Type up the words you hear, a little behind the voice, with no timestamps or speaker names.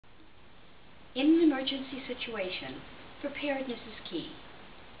In an emergency situation, preparedness is key.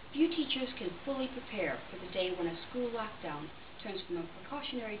 Few teachers can fully prepare for the day when a school lockdown turns from a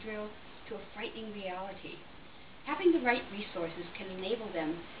precautionary drill to a frightening reality. Having the right resources can enable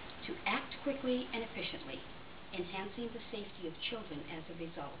them to act quickly and efficiently, enhancing the safety of children as a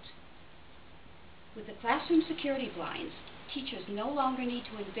result. With the classroom security blinds, teachers no longer need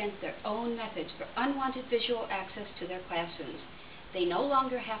to invent their own methods for unwanted visual access to their classrooms. They no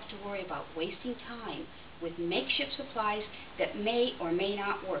longer have to worry about wasting time with makeshift supplies that may or may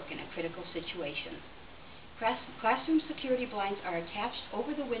not work in a critical situation. Classroom security blinds are attached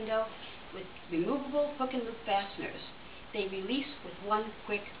over the window with removable hook and loop fasteners. They release with one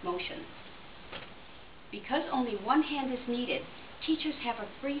quick motion. Because only one hand is needed, teachers have a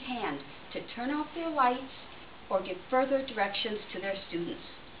free hand to turn off their lights or give further directions to their students.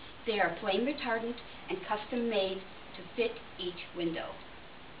 They are flame retardant and custom made to fit each window.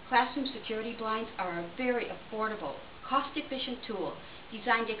 Classroom security blinds are a very affordable, cost-efficient tool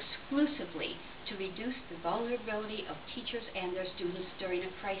designed exclusively to reduce the vulnerability of teachers and their students during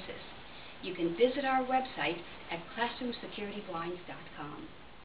a crisis. You can visit our website at classroomsecurityblinds.com.